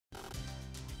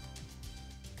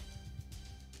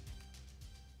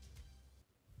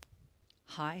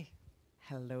Hi.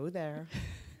 Hello there.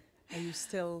 Are you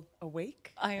still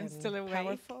awake? I am and still awake.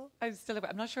 Powerful? I'm still awake.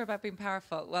 I'm not sure about being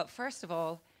powerful. Well, first of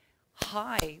all,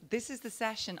 hi. This is the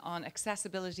session on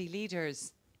accessibility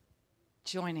leaders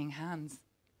joining hands.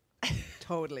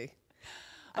 Totally.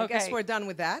 I guess Okay. we're done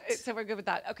with that. So we're good with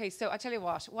that. Okay, so I tell you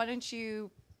what, why don't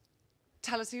you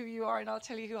tell us who you are and I'll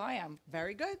tell you who I am.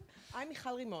 Very good. I'm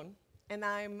Michal Rimon, and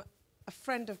I'm a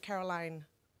friend of Caroline,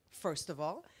 first of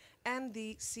all, and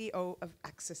the CEO of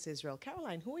Access Israel.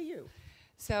 Caroline, who are you?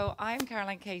 So I'm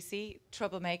Caroline Casey,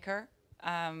 troublemaker,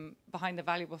 behind the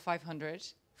Valuable 500,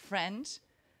 friend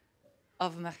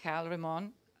of Michal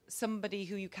Rimon, somebody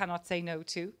who you cannot say no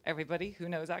to, everybody who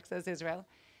knows Access Israel,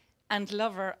 and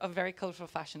lover of very colourful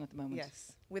fashion at the moment.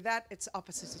 Yes. With that, it's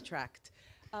opposites attract.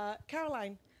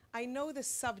 Caroline, I know the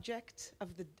subject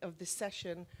of the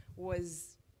session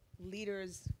was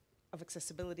leaders of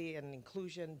accessibility and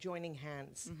inclusion joining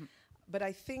hands. Mm-hmm. But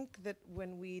I think that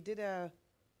when we did a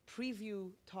preview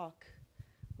talk,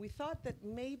 we thought that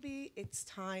maybe it's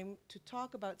time to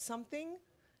talk about something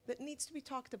that needs to be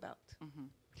talked about. Mm-hmm.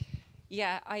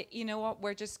 Yeah, you know what?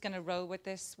 We're just going to roll with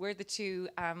this. We're the two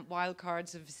wild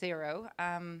cards of Zero.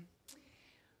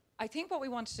 I think what we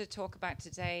wanted to talk about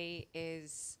today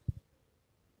is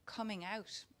coming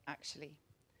out, actually.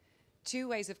 Two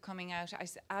ways of coming out.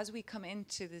 As we come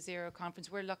into the Zero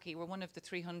conference, we're lucky. We're one of the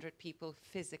 300 people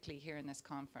physically here in this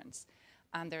conference.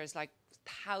 And there's like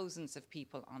thousands of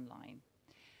people online.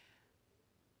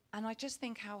 And I just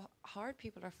think how hard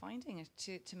people are finding it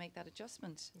to make that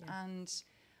adjustment. Yeah. And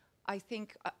I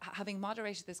think having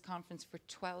moderated this conference for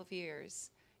 12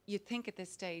 years, you'd think at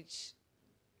this stage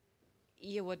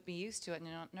you would be used to it and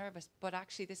you're not nervous. But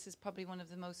actually, this is probably one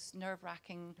of the most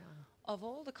nerve-wracking of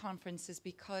all the conferences,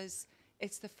 because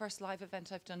it's the first live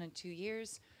event I've done in 2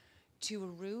 years, to a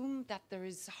room that there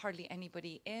is hardly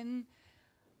anybody in.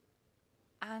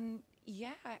 And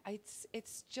yeah, it's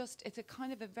a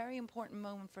kind of a very important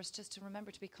moment for us just to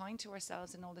remember to be kind to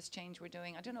ourselves in all this change we're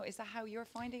doing. I don't know, is that how you're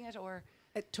finding it, or?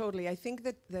 Totally. I think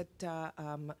that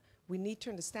we need to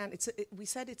understand. We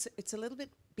said it's a little bit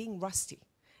being rusty.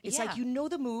 It's like you know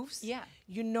the moves,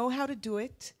 you know how to do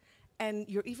it, and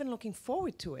you're even looking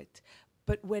forward to it.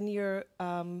 But when you're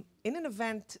in an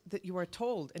event that you are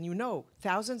told, and you know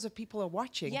thousands of people are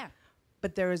watching,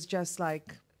 but there is just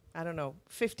like, I don't know,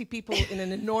 50 people in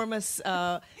an enormous,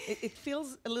 it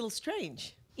feels a little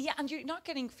strange. Yeah, and you're not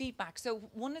getting feedback. So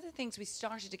one of the things we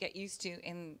started to get used to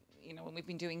in, when we've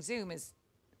been doing Zoom is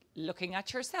looking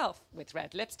at yourself with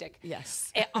red lipstick.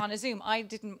 Yes. On a Zoom. I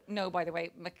didn't know, by the way,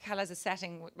 Michal has a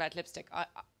setting with red lipstick.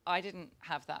 I didn't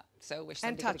have that, so wish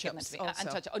somebody could have given that to me. Also. And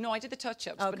touch-ups. Oh, no, I did the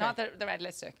touch-ups, but not the red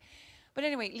lipstick. But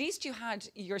anyway, at least you had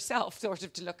yourself sort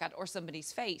of to look at, or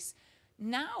somebody's face.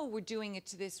 Now we're doing it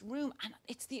to this room, and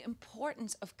it's the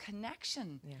importance of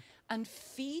connection and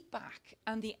feedback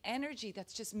and the energy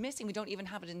that's just missing. We don't even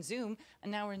have it in Zoom,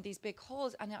 and now we're in these big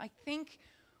halls. And I think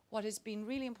what has been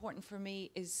really important for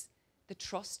me is the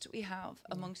trust we have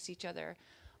amongst each other.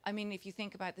 I mean, if you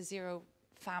think about the Zero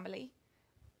family,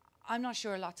 I'm not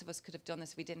sure lots of us could have done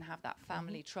this if we didn't have that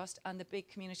family trust and the big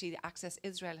community that Access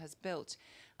Israel has built.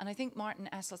 And I think Martin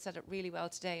Essel said it really well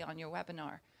today on your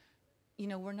webinar.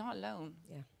 We're not alone.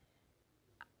 Yeah.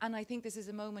 And I think this is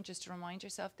a moment just to remind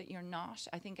yourself that you're not.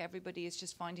 I think everybody is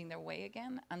just finding their way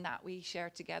again, and that we share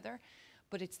together.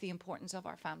 But it's the importance of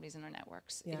our families and our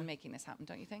networks in making this happen,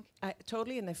 don't you think?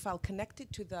 Totally, and I felt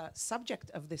connected to the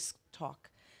subject of this talk.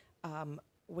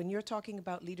 When you're talking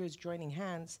about leaders joining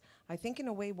hands, I think in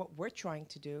a way what we're trying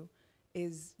to do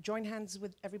is join hands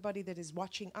with everybody that is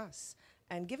watching us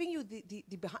and giving you the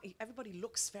behind. Everybody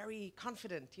looks very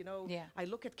confident, I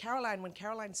look at Caroline. When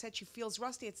Caroline said she feels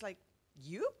rusty, it's like,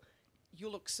 you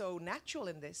look so natural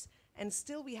in this. And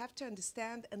still we have to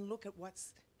understand and look at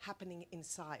what's happening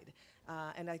inside.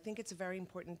 And I think it's a very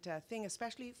important thing,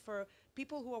 especially for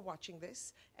people who are watching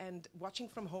this and watching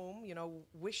from home,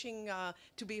 wishing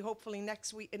to be hopefully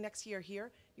next year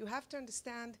here. You have to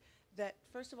understand that,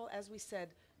 first of all, as we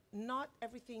said, not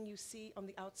everything you see on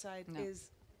the outside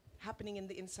is happening in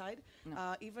the inside.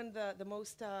 No. Even the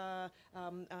most,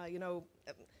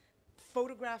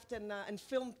 photographed and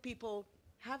filmed people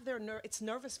have their it's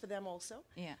nervous for them also.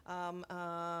 Yeah.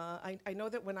 I know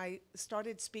that when I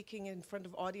started speaking in front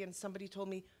of audience, somebody told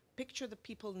me, picture the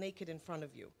people naked in front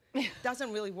of you.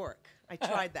 Doesn't really work. I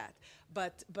tried that.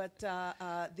 But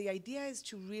the idea is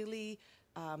to really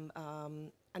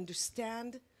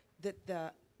understand that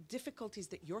the difficulties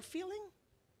that you're feeling,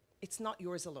 it's not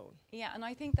yours alone. Yeah, and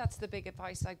I think that's the big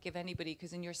advice I'd give anybody,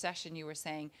 because in your session you were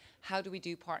saying, how do we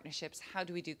do partnerships? How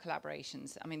do we do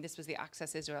collaborations? I mean, this was the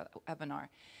Access Israel webinar.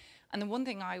 And the one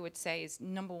thing I would say is,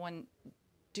 number one,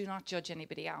 do not judge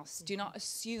anybody else. Do not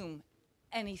assume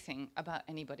anything about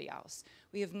anybody else.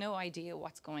 We have no idea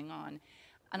what's going on.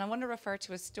 And I want to refer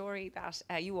to a story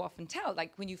that you often tell,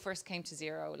 like when you first came to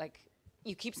Zero, like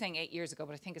you keep saying 8 years ago,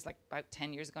 but I think it's like about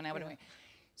 10 years ago now. Anyway.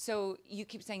 So you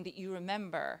keep saying that you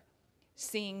remember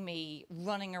seeing me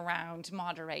running around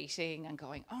moderating and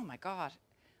going, oh my God,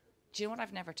 do you know what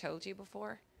I've never told you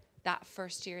before? That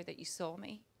first year that you saw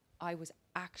me, I was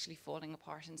actually falling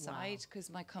apart inside because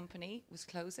my company was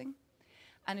closing.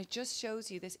 And it just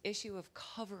shows you this issue of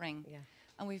covering. Yeah.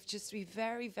 And we've just to be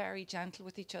very, very gentle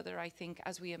with each other, I think,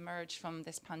 as we emerge from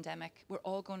this pandemic. We're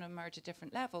all going to emerge at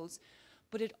different levels.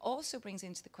 But it also brings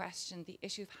into the question the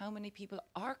issue of how many people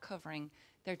are covering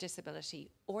their disability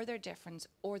or their difference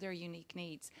or their unique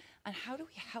needs. And how do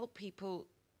we help people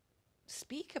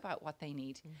speak about what they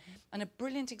need? Mm-hmm. And a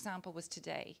brilliant example was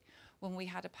today when we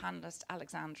had a panelist,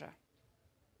 Alexandra.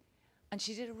 And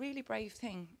she did a really brave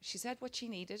thing. She said what she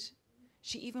needed.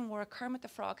 She even wore a Kermit the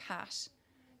Frog hat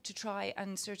to try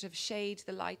and sort of shade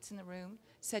the lights in the room,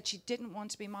 said she didn't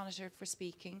want to be monitored for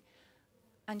speaking.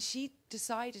 And she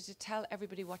decided to tell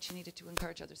everybody what she needed to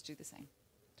encourage others to do the same.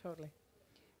 Totally.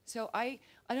 So I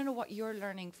don't know what you're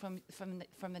learning from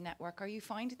the network. Are you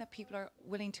finding that people are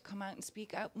willing to come out and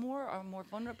speak out more or more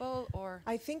vulnerable? Or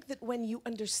I think that when you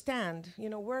understand, you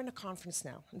know, we're in a conference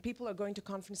now, and people are going to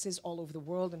conferences all over the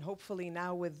world, and hopefully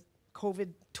now with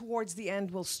COVID towards the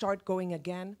end, we'll start going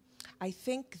again. I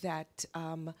think that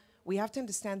we have to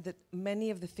understand that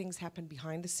many of the things happen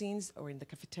behind the scenes or in the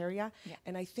cafeteria. Yeah.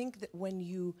 And I think that when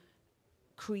you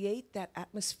create that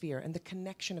atmosphere and the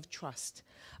connection of trust,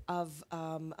 of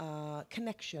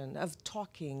connection, of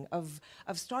talking, of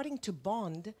starting to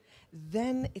bond,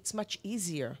 then it's much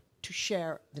easier to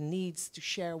share the needs, to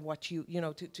share what you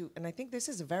know, and I think this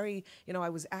is a very, you know, I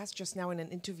was asked just now in an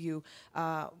interview,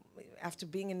 after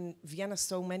being in Vienna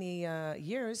so many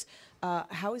years,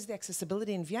 how is the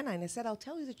accessibility in Vienna? And I said, I'll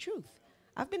tell you the truth.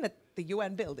 I've been at the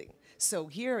UN building, so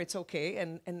here it's okay,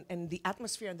 and the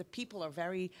atmosphere and the people are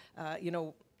very, you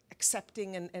know,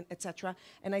 accepting and etc.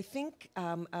 And I think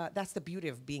that's the beauty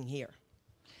of being here.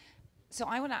 So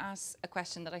I want to ask a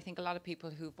question that I think a lot of people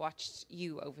who've watched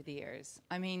you over the years.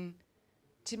 I mean,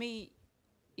 to me,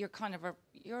 you're kind of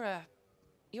you're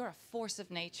a force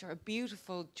of nature, a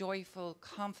beautiful, joyful,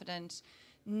 confident,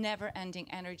 never-ending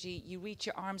energy. You reach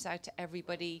your arms out to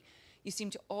everybody. You seem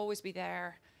to always be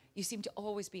there. You seem to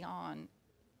always be on.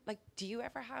 Like, do you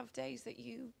ever have days that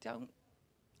you don't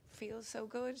feel so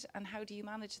good? And how do you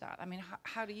manage that? I mean,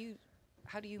 how do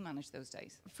you manage those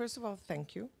days? First of all,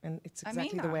 thank you. And it's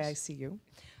exactly the way I see you.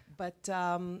 But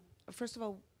first of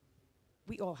all,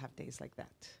 we all have days like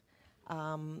that.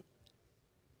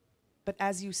 But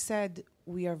as you said,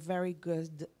 we are very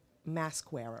good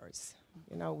mask wearers.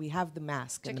 You know, we have the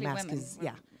mask, and the mask women. is,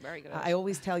 yeah. Very good. I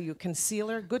always tell you,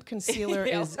 concealer, good concealer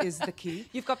is the key.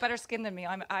 You've got better skin than me.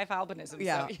 I have albinism.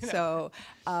 Yeah. So, you know. So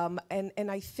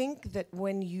and I think that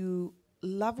when you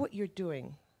love what you're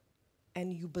doing,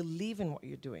 and you believe in what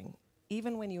you're doing,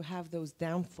 even when you have those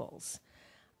downfalls,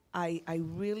 I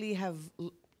really have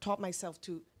taught myself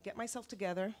to get myself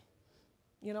together.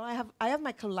 You know, I have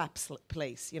my collapse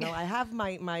place. You know, I have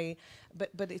my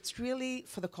but it's really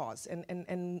for the cause.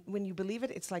 And when you believe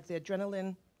it, it's like the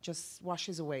adrenaline just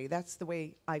washes away. That's the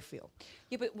way I feel.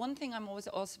 Yeah, but one thing I'm always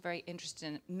also very interested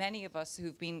in, many of us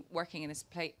who've been working in this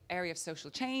area of social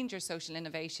change or social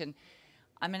innovation,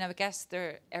 I mean, I guess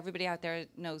everybody out there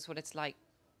knows what it's like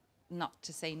not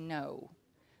to say no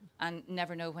and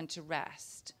never know when to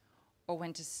rest or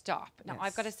when to stop. Now,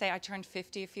 I've got to say, I turned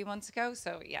 50 a few months ago,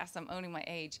 so yes, I'm owning my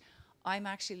age. I'm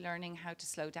actually learning how to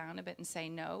slow down a bit and say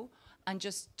no and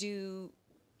just do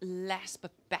less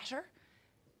but better.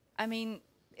 I mean,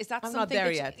 is that I'm something? not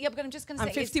there yet. Yeah, but I'm just going to say,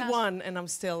 I'm 51 and I'm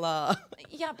still.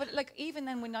 Yeah, but like even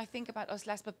then, when I think about us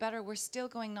less but better, we're still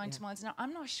going 90 miles an hour.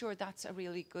 I'm not sure that's a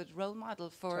really good role model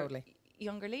for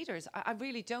younger leaders. I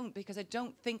really don't, because I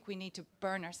don't think we need to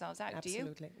burn ourselves out. Absolutely. Do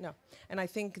you? Absolutely, no. And I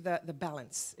think that the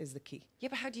balance is the key. Yeah,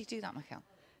 but how do you do that, Michal?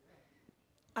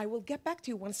 I will get back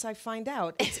to you once I find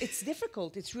out. It's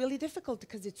difficult. It's really difficult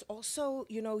because it's also,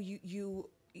 you know,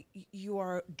 you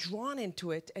are drawn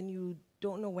into it and you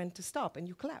don't know when to stop and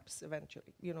you collapse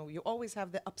eventually. You know, you always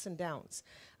have the ups and downs.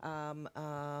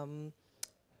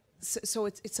 So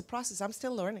it's a process. I'm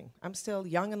still learning. I'm still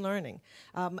young and learning.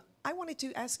 I wanted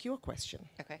to ask you a question.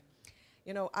 Okay.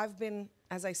 You know, I've been,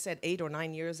 as I said, 8 or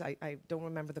 9 years, I don't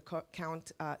remember the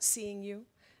count, seeing you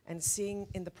and seeing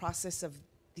in the process of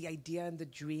the idea and the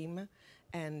dream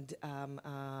and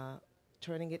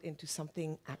turning it into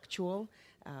something actual,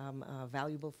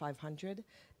 valuable 500.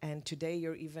 And today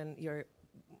you're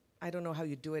I don't know how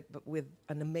you do it, but with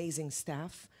an amazing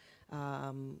staff.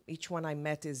 Each one I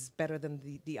met is better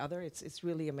than the other. It's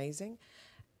really amazing.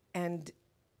 And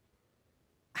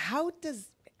how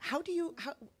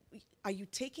are you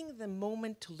taking the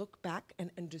moment to look back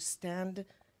and understand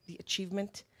the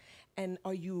achievement? And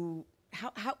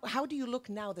how do you look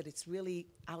now that it's really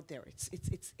out there?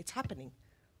 It's happening.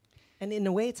 And in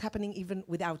a way, it's happening even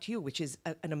without you, which is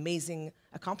an amazing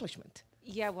accomplishment.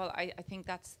 Yeah, well, I think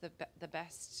that's the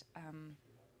best.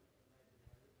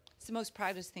 It's the most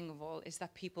proudest thing of all is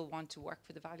that people want to work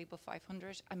for the Valuable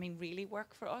 500. I mean, really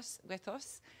work for us, with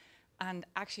us, and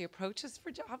actually approach us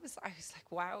for jobs. I was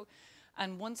like, wow.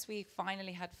 And once we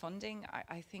finally had funding,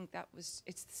 I think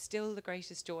it's still the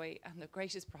greatest joy and the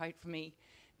greatest pride for me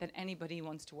that anybody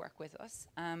wants to work with us.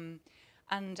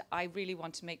 And I really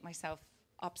want to make myself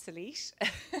obsolete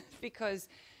because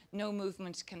no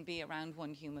movement can be around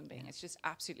one human being. It's just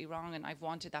absolutely wrong, and I've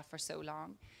wanted that for so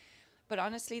long. But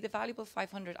honestly, the Valuable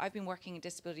 500, I've been working in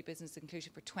disability business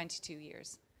inclusion for 22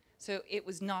 years. So it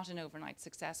was not an overnight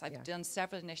success. I've done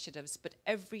several initiatives, but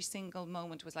every single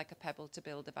moment was like a pebble to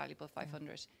build the Valuable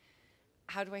 500.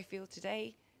 How do I feel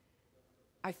today?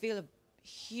 I feel a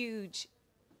huge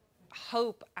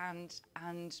hope and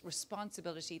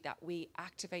responsibility that we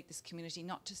activate this community,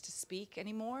 not just to speak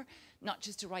anymore, not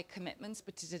just to write commitments,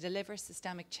 but to deliver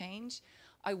systemic change.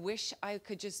 I wish I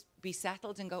could just be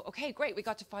settled and go, okay, great, we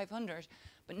got to 500.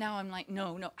 But now I'm like,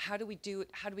 no, how do we do it?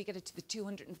 How do we get it to the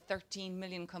 213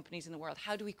 million companies in the world?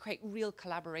 How do we create real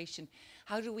collaboration?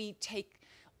 How do we take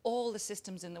all the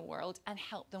systems in the world and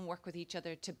help them work with each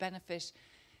other to benefit,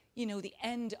 the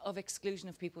end of exclusion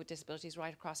of people with disabilities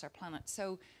right across our planet?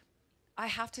 So I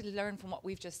have to learn from what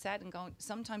we've just said and go,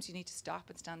 sometimes you need to stop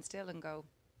and stand still and go,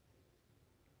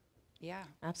 yeah.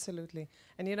 Absolutely.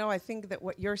 And I think that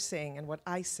what you're saying and what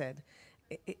I said,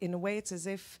 in a way it's as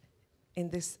if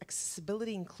in this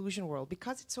accessibility inclusion world,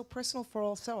 because it's so personal for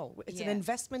all soul, it's an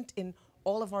investment in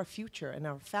all of our future and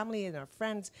our family and our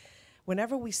friends.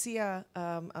 Whenever we see a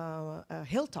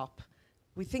hilltop,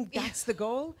 we think that's the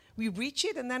goal. We reach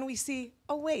it, and then we see,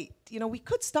 oh, wait, we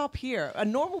could stop here. A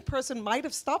normal person might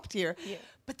have stopped here,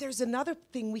 but there's another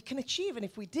thing we can achieve. And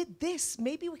if we did this,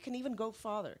 maybe we can even go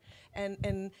farther.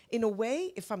 And in a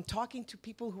way, if I'm talking to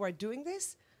people who are doing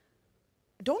this,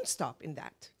 don't stop in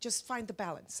that. Just find the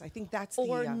balance. I think that's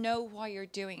or know why you're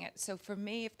doing it. So for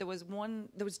me, if there was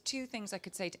two things I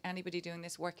could say to anybody doing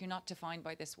this work: you're not defined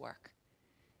by this work.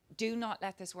 Do not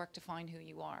let this work define who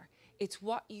you are. It's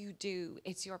what you do.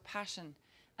 It's your passion,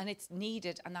 and it's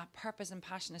needed. And that purpose and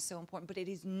passion is so important. But it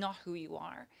is not who you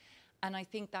are. And I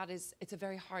think it's a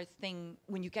very hard thing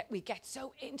when we get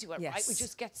so into it, right? We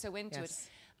just get so into it.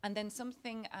 And then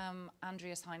something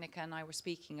Andreas Heinecke and I were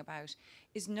speaking about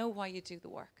is know why you do the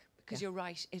work. Because you're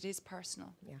right, it is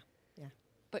personal. Yeah.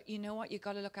 But you know what? You've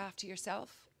got to look after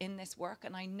yourself in this work.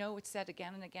 And I know it's said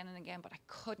again and again and again, but I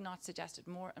could not suggest it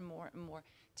more and more and more.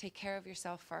 Take care of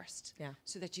yourself first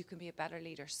so that you can be a better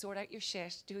leader. Sort out your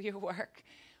shit, do your work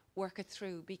it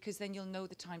through, because then you'll know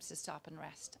the times to stop and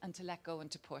rest and to let go and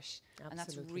to push. Absolutely. And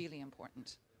that's really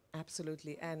important.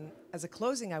 Absolutely. And as a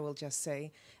closing, I will just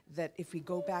say that if we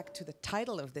go back to the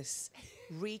title of this,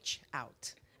 reach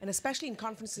out. And especially in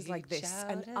conferences like this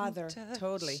and other,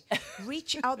 totally.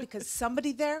 Reach out, because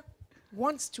somebody there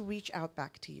wants to reach out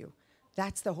back to you.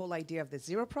 That's the whole idea of the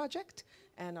Zero Project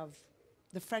and of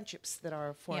the friendships that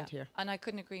are formed here. And I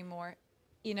couldn't agree more.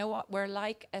 You know what? We're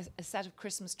like a set of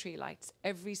Christmas tree lights.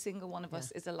 Every single one of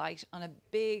us is a light on a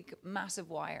big, massive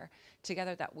wire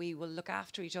together that we will look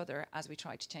after each other as we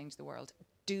try to change the world.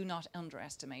 Do not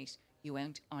underestimate. You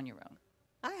won't on your own.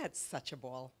 I had such a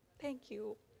ball. Thank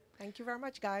you. Thank you very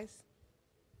much, guys.